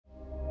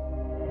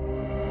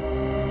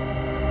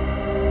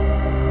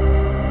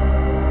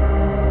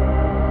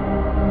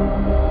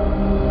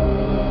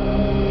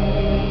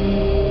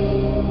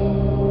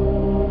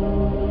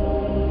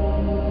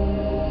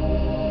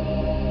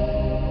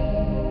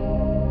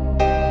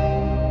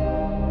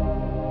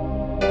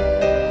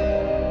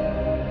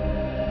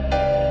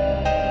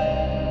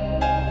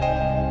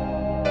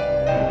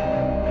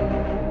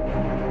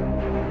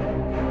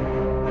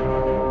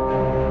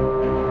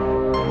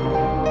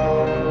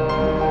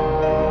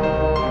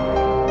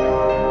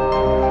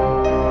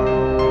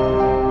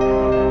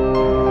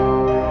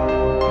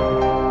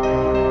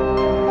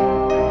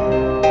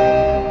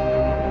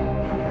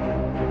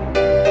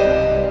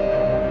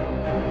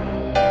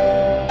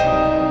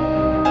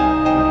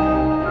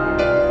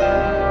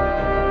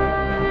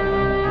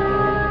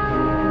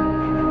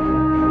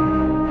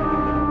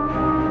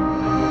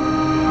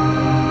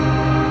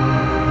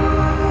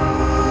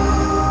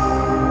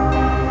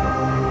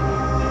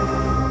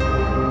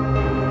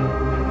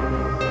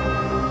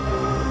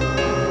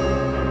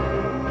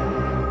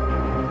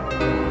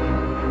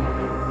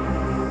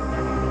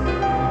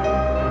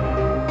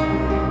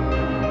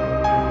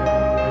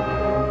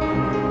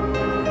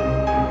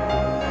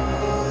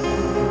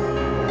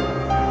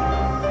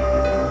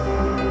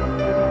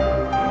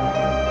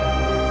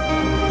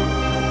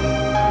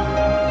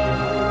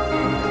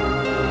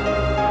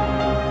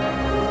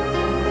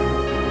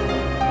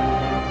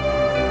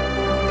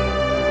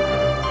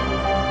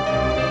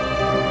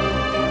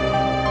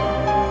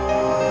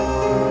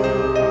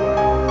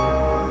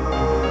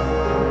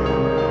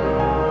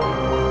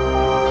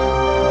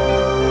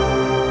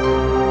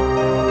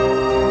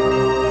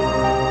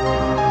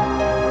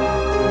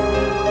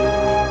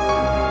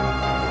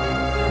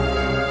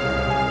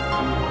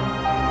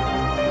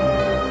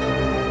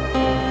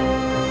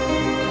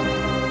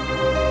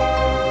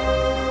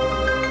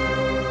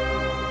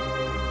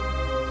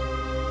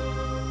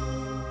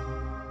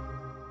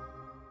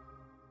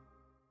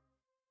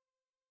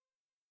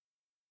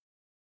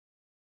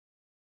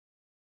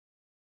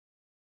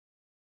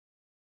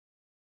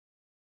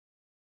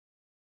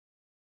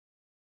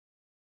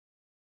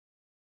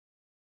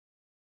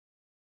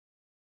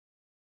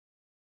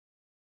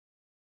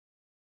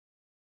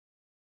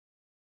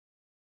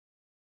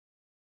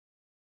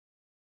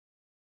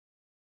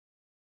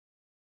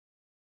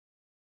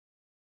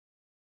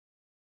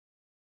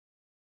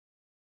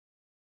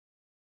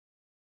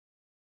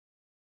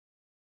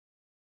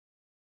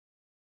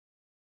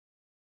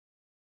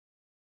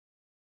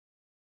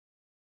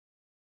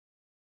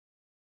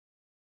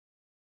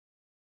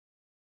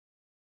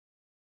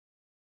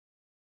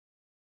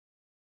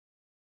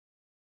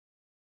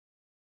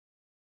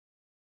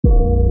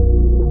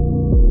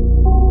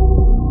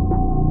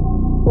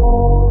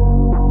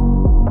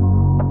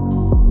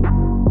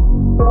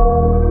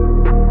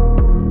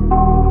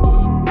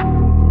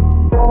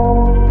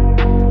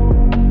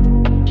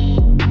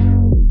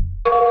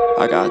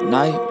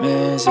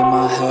nightmares in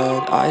my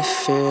head, I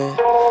fear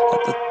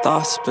that the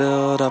thoughts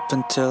build up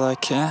until I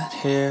can't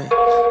hear,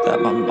 that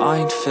my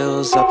mind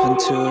fills up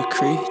into a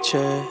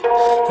creature,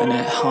 and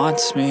it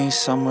haunts me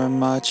somewhere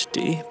much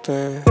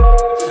deeper.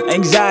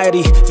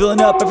 Anxiety, filling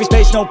up every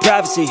space, no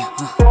privacy.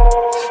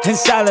 And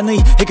silently,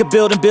 it could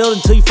build and build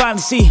until you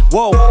finally see,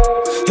 whoa,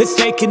 it's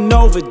taking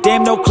over,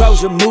 damn, no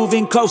closure,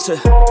 moving closer.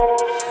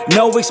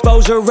 No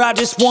exposure, I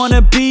just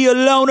wanna be a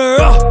loner.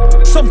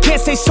 Some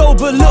can't stay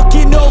sober,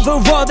 looking over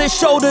all their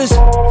shoulders,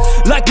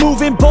 like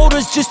moving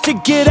boulders just to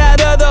get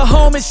out of the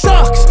home. It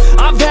sucks,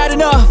 I've had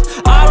enough,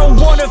 I don't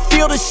wanna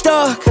feel the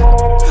stuck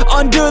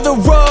under the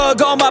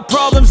rug, all my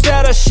problems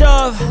that I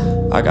shove.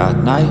 I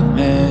got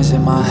nightmares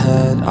in my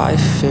head, I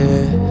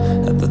fear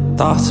that the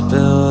thoughts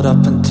build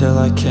up until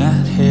I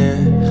can't hear,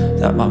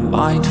 that my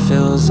mind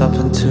fills up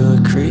into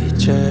a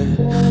creature,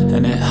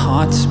 and it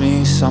haunts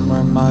me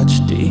somewhere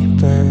much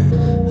deeper.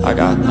 I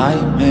got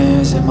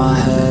nightmares in my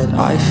head,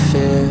 I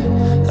fear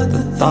that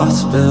the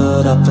thoughts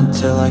build up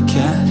until I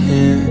can't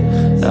hear,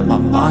 that my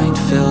mind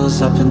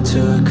fills up into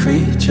a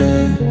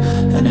creature,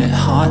 and it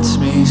haunts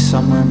me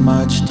somewhere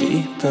much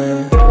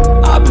deeper.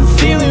 I've been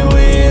feeling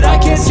weird, I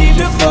can't seem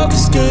to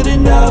focus good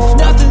enough,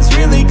 nothing's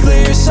really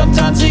clear,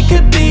 sometimes it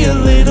could be a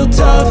little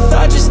tough.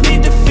 I just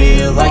need to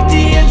feel like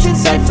the end's in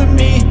sight for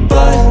me,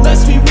 but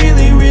let's be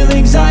really real,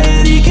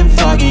 anxiety can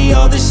foggy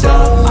all this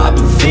stuff. I've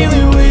been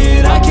feeling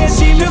weird, I can't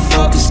seem to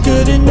focus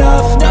good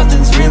enough,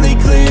 nothing's really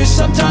clear,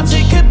 sometimes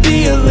it could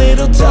be a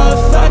little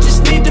tough. I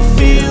just need to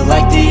feel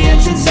like the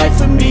end's in sight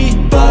for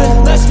me,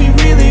 but let's be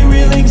really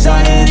real,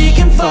 anxiety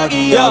can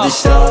foggy all this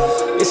stuff.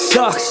 It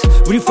sucks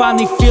when you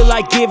finally feel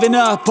like giving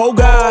up. Oh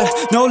God,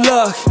 no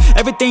luck,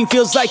 everything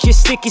feels like you're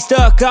sticky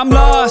stuck. I'm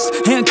lost,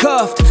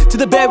 handcuffed to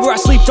the bed where I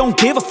sleep, don't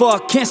give a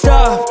fuck. Can't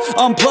stop,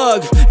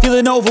 unplug,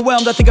 feeling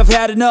overwhelmed, I think I've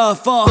had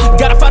enough.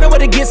 Gotta find a way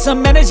to get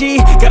some energy,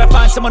 gotta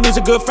find someone who's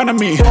a good friend of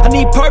me. I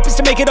need purpose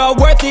to make it all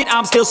worth it,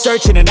 I'm still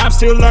searching and I'm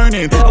still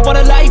learning. I want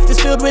a life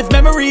that's filled with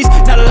memories,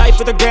 not a life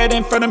with regret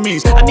in front of me.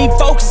 I need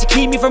focus to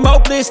keep me from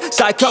hopeless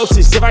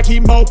psychosis if I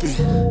keep moping.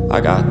 I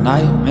got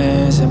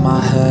nightmares in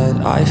my head,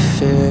 I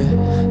fear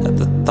that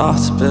the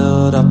thoughts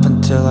build up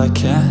until I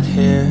can't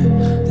hear,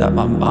 that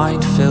my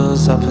mind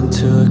fills up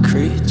into a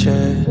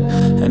creature,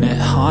 and it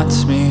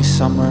haunts me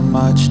somewhere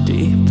much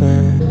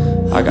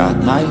deeper. I got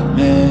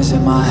nightmares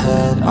in my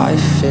head, I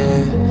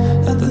fear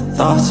that the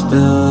thoughts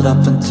build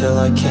up until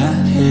I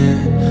can't hear,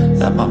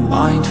 that my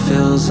mind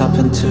fills up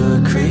into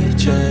a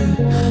creature,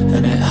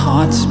 and it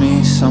haunts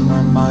me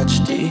somewhere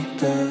much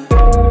deeper.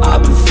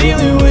 I've been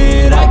feeling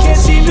weird, I can't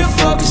seem to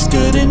focus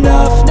good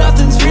enough,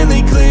 nothing's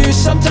really clear,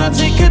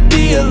 sometimes it could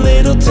be a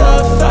little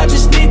tough. I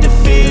just need to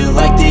feel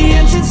like the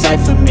end's in sight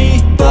for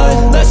me,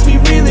 but let's be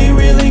really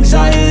real,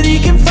 anxiety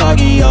can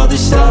foggy all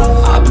this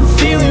stuff. I've been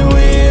feeling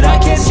weird, I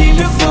can't seem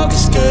to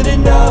focus good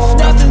enough,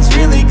 nothing's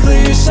really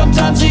clear,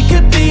 sometimes it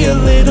could be a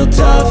little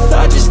tough.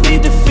 I just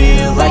need to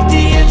feel like the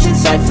end's in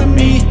sight for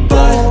me,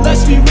 but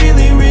let's be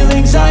really real,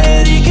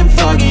 anxiety can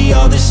foggy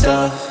all this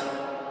stuff.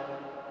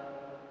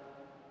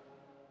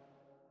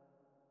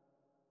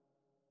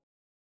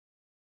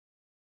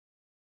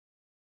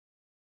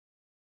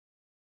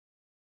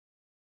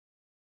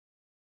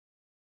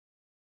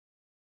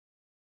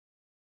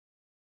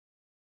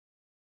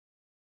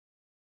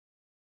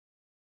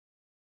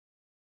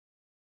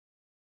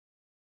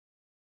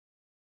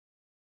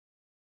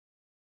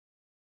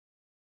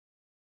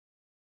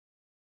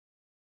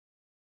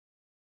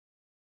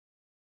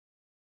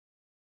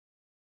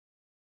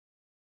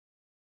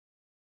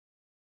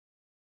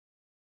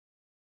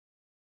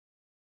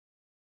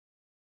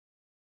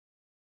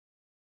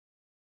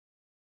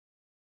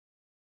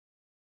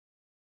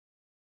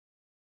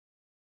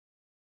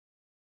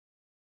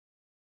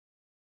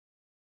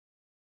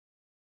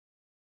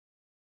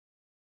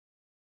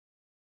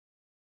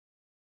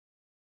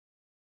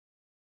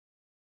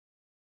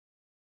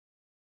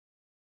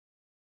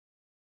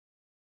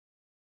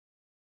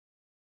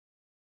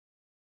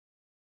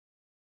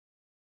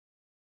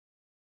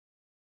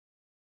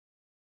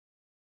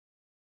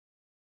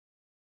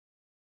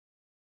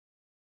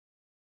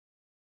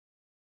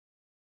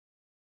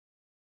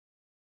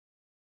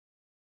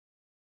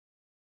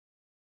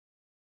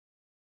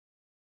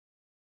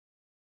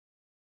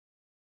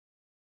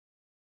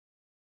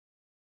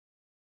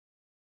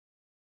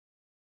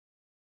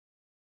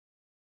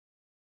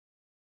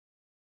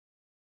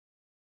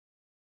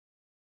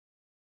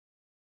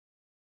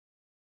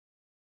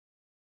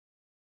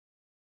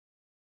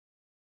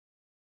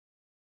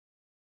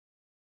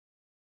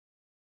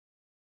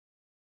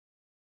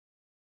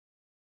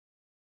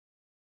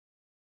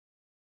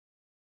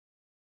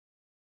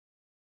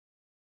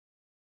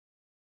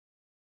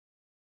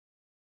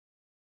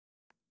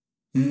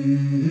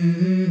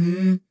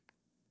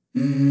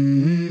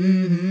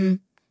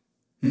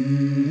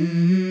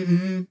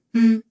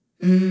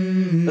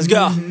 Let's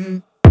go.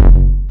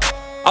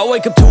 I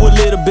wake up to a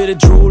little bit of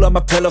drool on my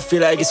pillow,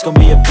 feel like it's gonna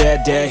be a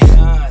bad day.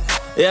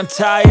 Yeah, I'm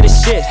tired of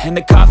shit, and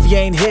the coffee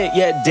ain't hit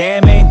yet,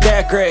 damn, ain't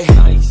that great.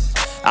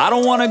 I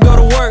don't wanna go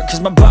to work cause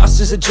my boss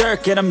is a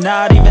jerk and I'm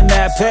not even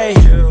that paid.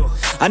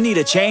 I need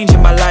a change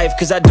in my life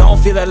cause I don't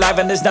feel alive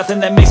and there's nothing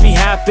that makes me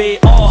happy.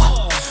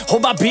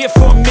 Hold my beer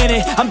for a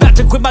minute, I'm about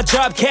to quit my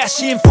job,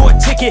 cash in for a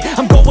ticket.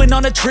 I'm going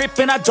on a trip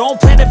and I don't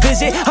plan to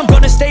visit. I'm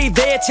gonna stay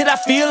there till I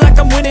feel like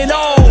I'm winning,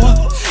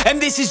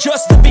 and this is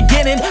just the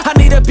beginning. I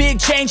need a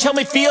big change, help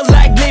me feel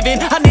like living.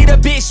 I need a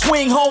big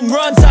swing, home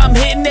runs I'm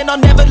hitting, and I'll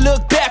never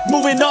look back,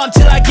 moving on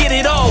till I get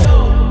it all.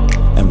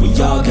 And we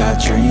all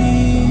got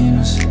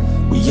dreams,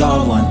 we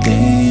all want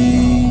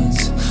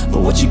things,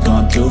 but what you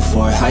gonna do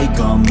for it? How you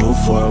gonna move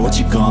for it? What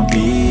you gonna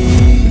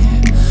be?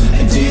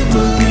 And do you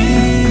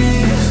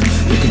believe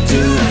you can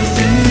do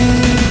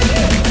anything?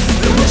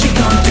 But what you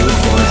gonna do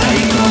for it? How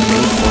you gonna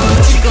move for it?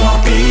 What you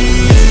gonna be?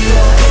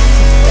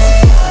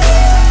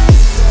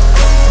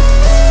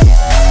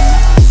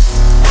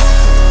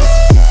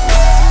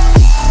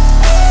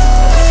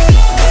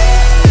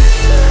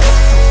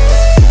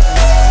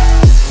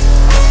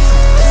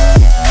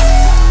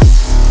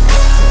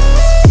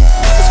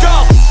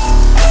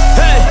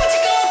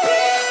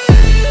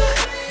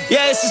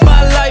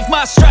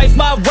 My strife,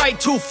 my right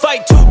to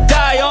fight, to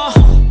die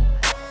on.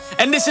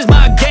 And this is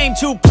my game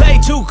to play,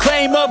 to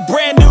claim a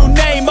brand new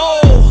name,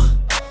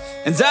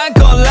 And I ain't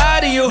gonna lie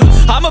to you,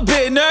 I'm a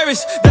bit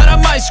nervous that I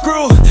might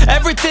screw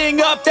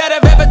everything up that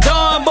I've ever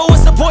done. But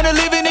what's the point of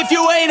living if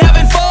you ain't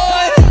having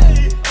fun?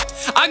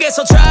 I guess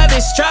I'll try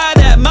this, try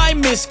that, might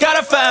miss,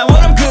 gotta find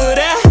what I'm good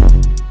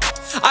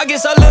at. I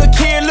guess I look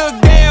here, look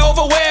there,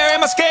 over where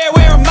am I scared,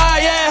 where am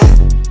I at?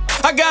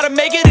 I gotta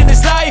make it in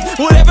this life,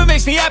 whatever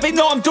makes me happy,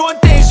 know I'm doing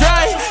things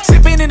right.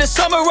 Sipping in the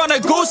summer on a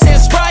goose and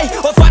Sprite,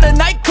 or find a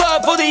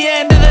nightclub for the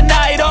end of the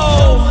night,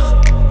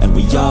 And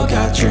we all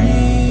got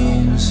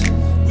dreams,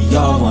 we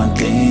all want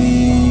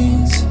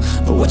things,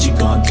 but what you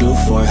gonna do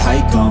for it? How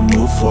you gonna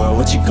move for it?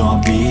 What you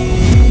gonna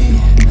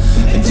be?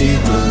 And do you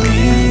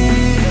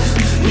believe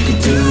you can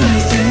do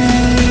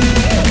anything?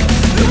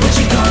 But what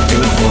you gonna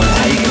do for it?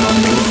 How you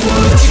gonna move for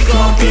it? What you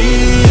gonna be?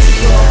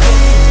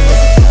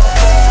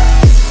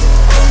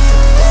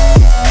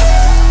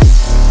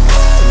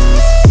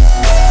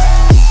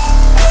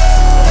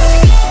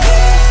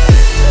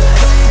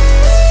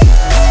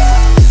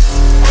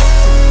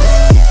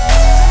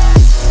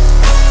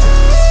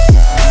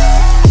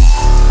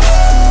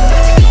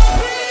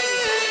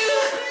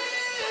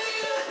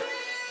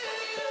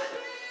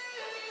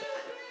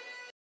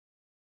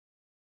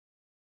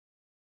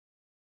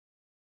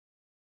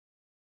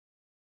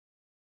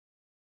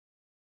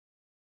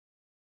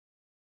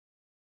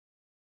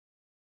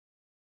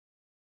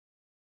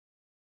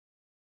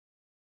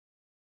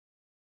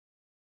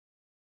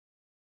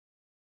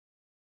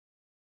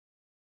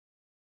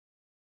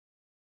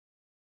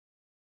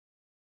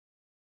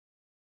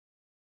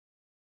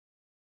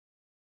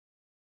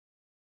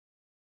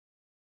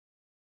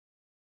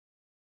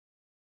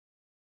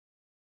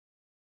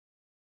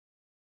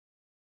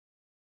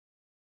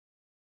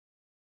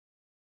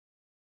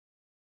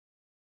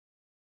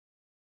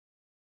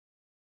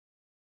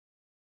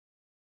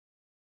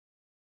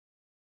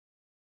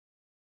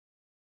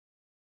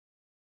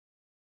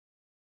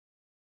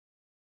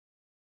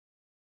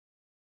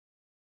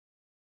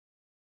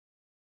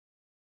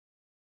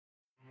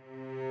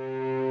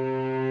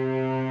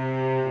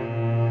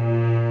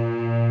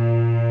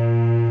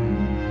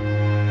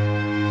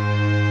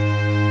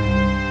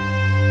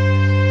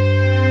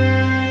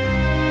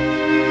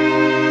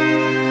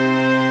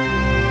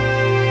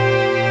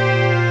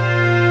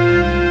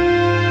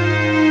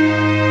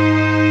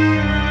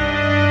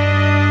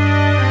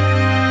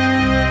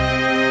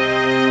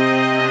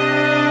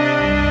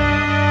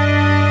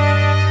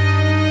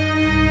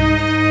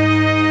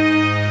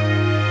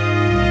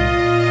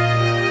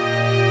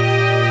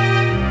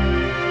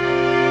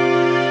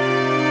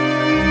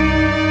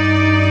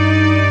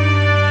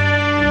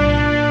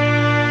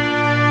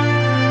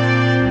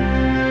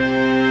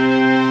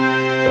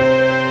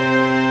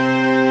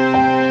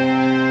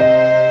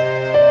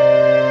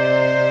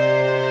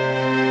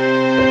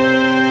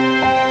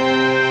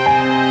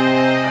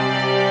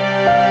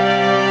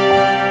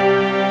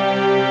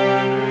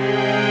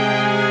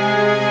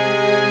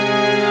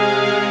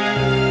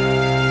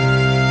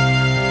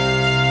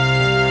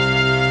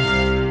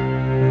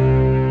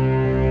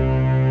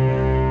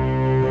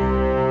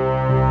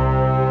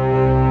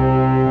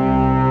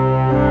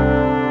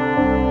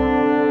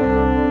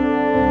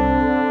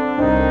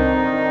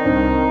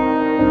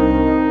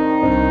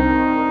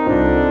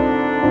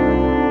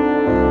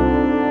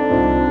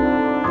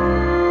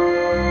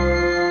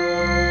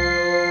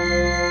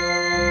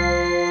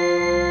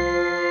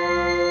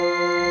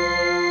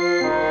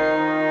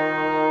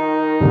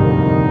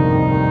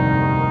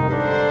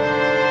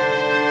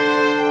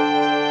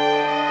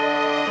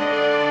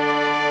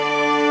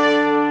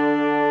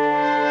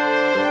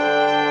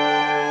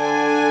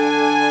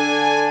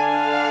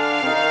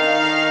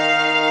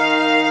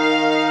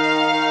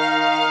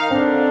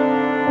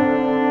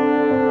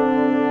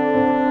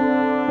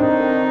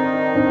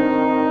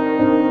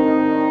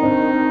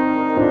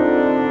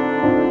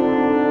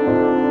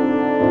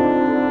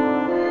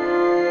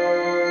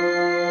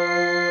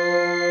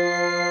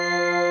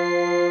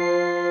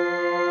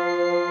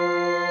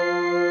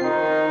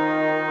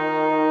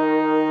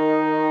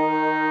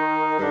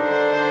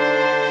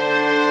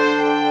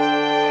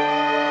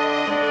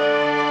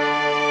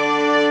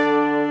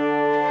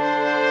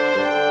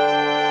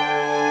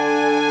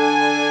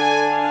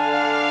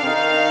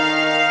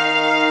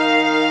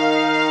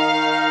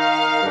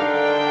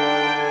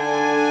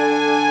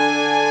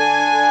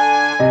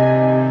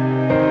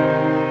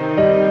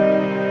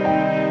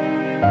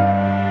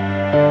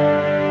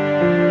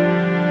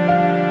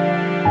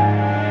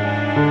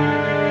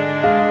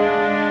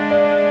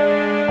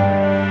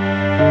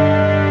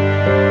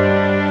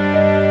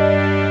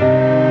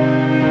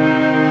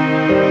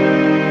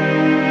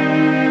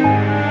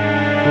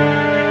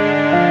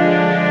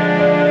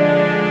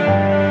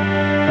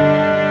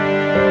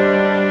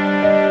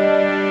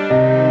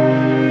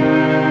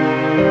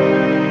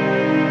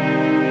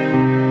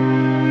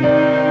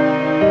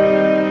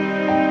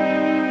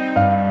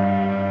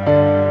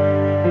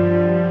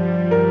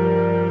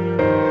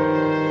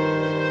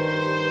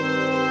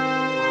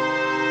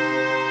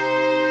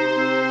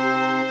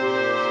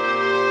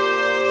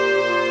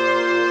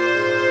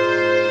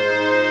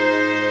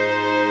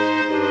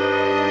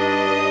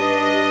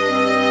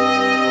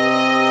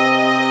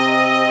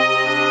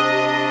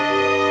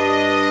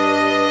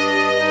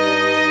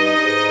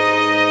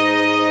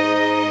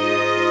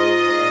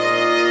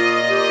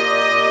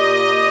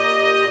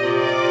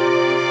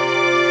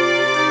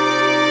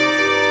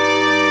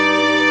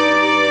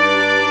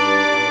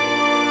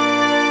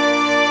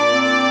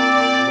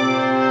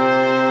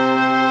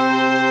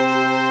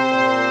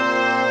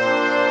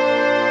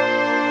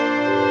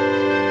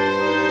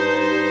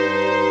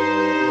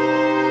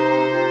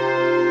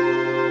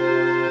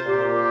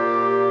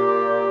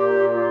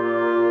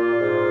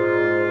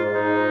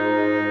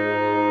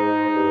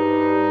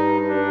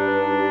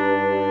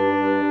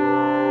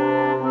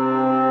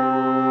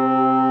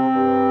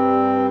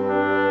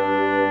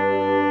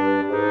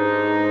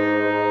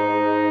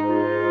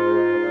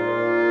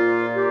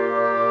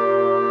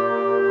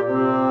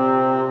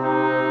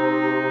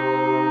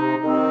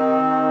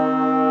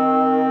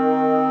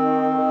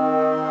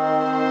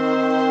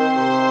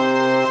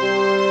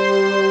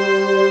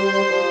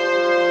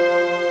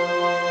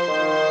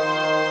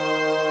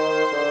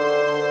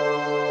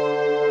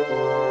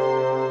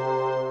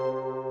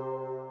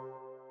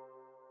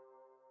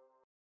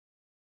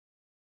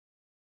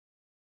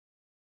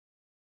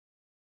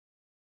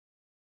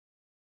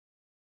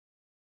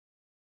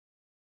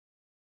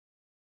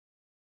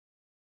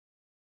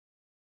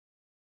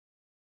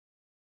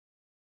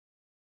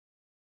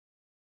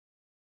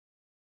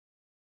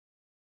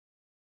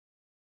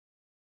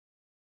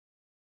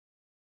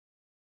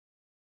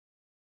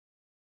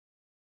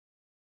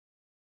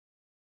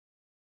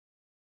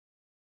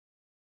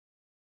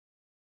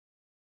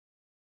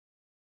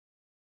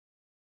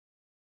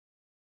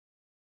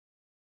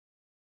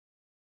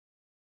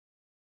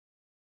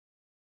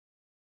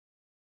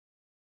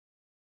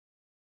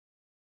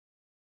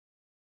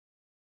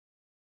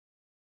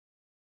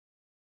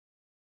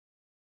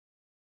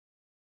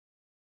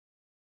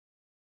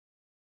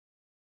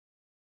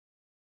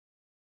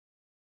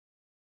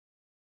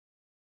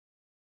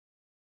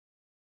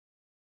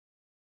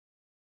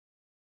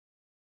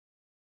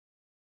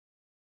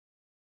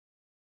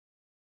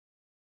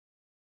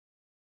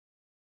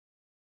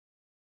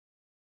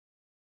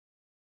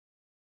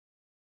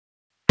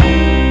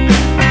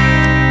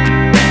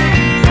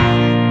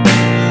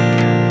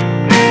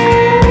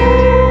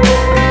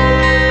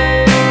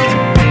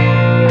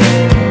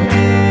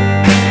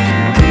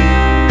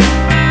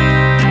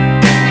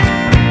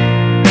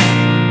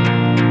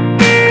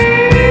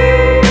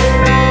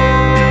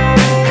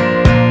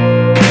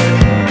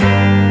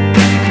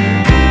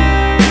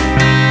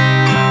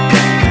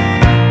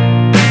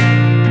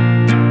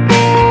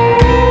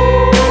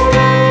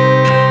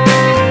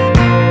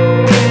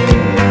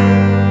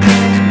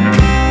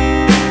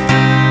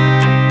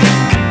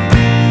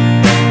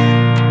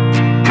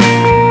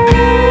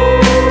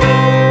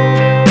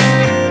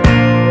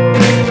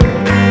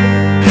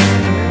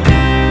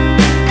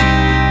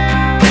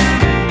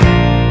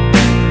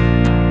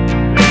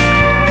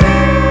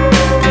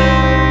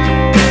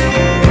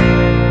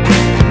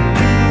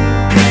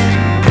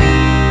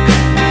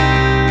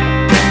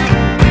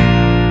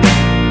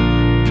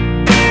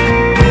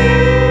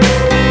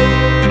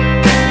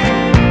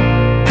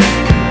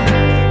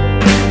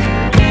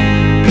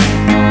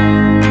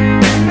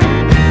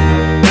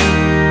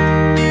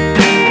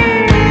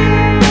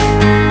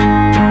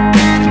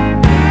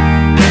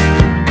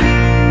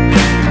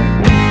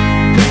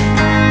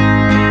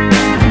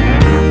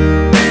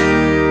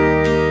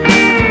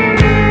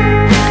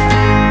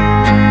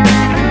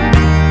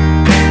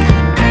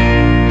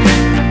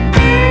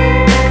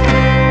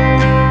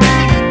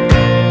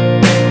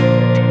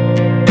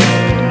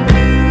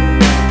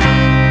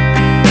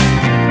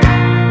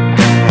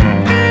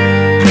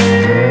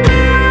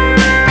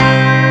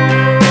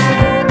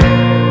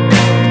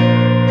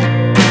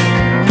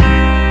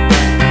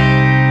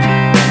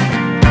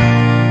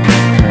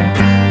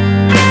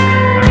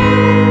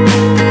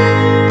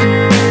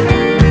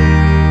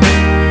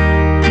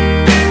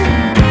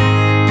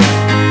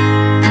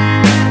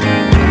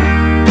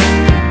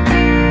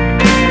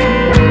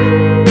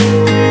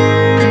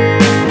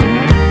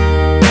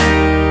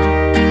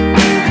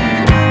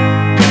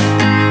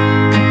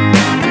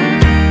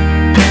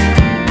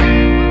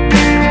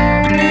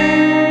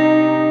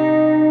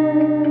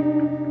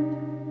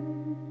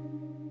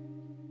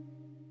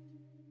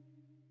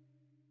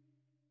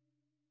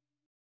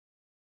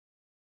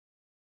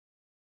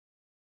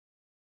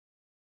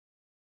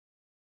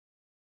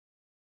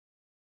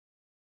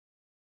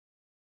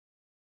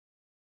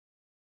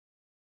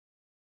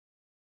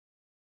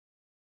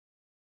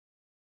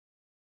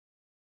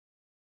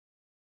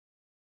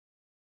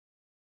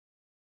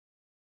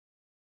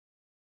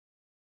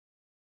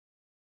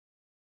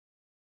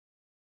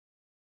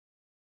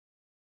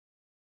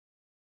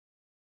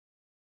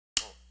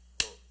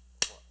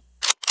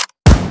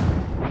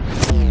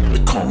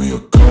 me a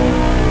god.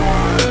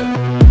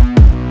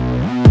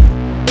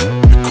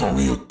 You call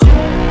me a god.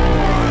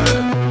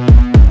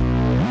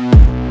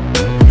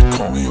 You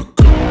call me a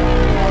god.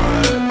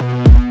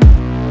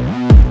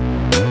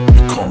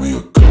 You call me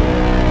a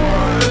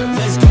god.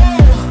 Let's go!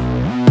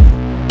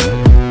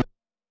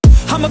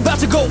 I'm about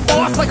to go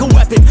off like a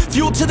weapon.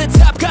 Fuel to the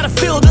top, got a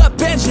filled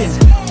up engine.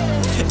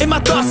 In my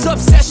thoughts,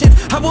 obsession,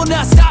 I will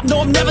not stop,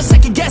 no, I'm never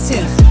second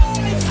guessing.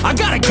 I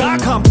got a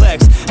God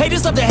complex.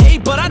 Haters love to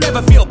hate, but I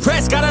never feel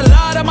pressed. Got a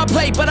lot on my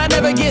plate, but I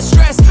never get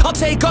stressed. I'll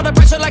take all the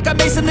pressure like I'm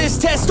acing this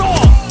test.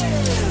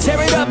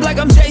 Tear it up like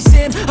I'm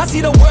Jason. I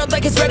see the world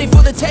like it's ready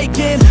for the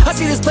taking. I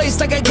see this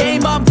place like a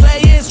game I'm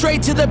playing.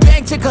 Straight to the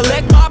bank to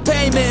collect my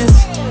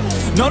payments.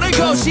 No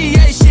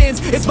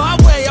negotiations, it's my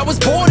way, I was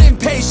born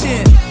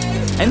impatient.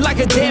 And like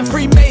a damn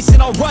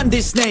Freemason, I'll run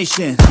this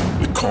nation.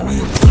 You call me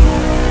a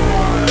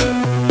god.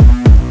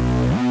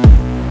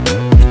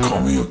 You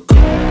call me a god.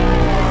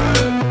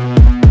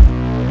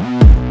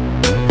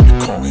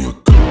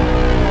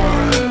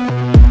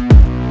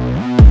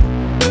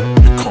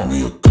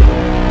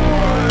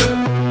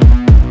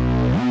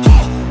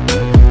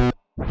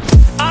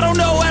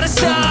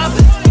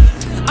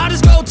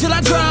 Till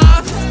I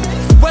drop,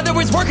 whether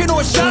it's working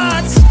or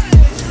shots,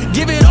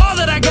 give it all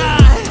that I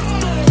got.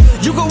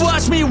 You can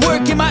watch me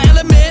work in my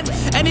element.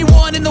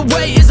 Anyone in the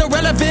way is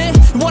irrelevant.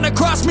 You wanna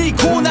cross me,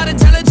 cool, not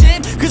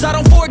intelligent, cause I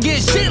don't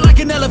forget shit like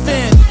an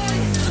elephant.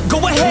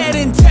 Go ahead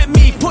and tempt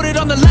me, put it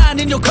on the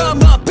line and you'll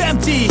come up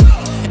empty.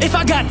 If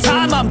I got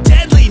time, I'm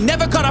deadly,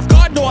 never caught off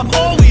guard, no, I'm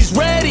always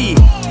ready.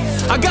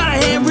 I got a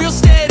hand real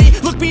steady,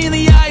 look me in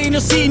the eye and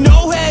you'll see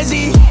no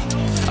hezzy.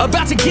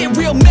 About to get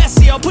real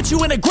messy, I'll put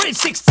you in a grave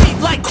 6 feet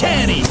like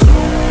Kenny.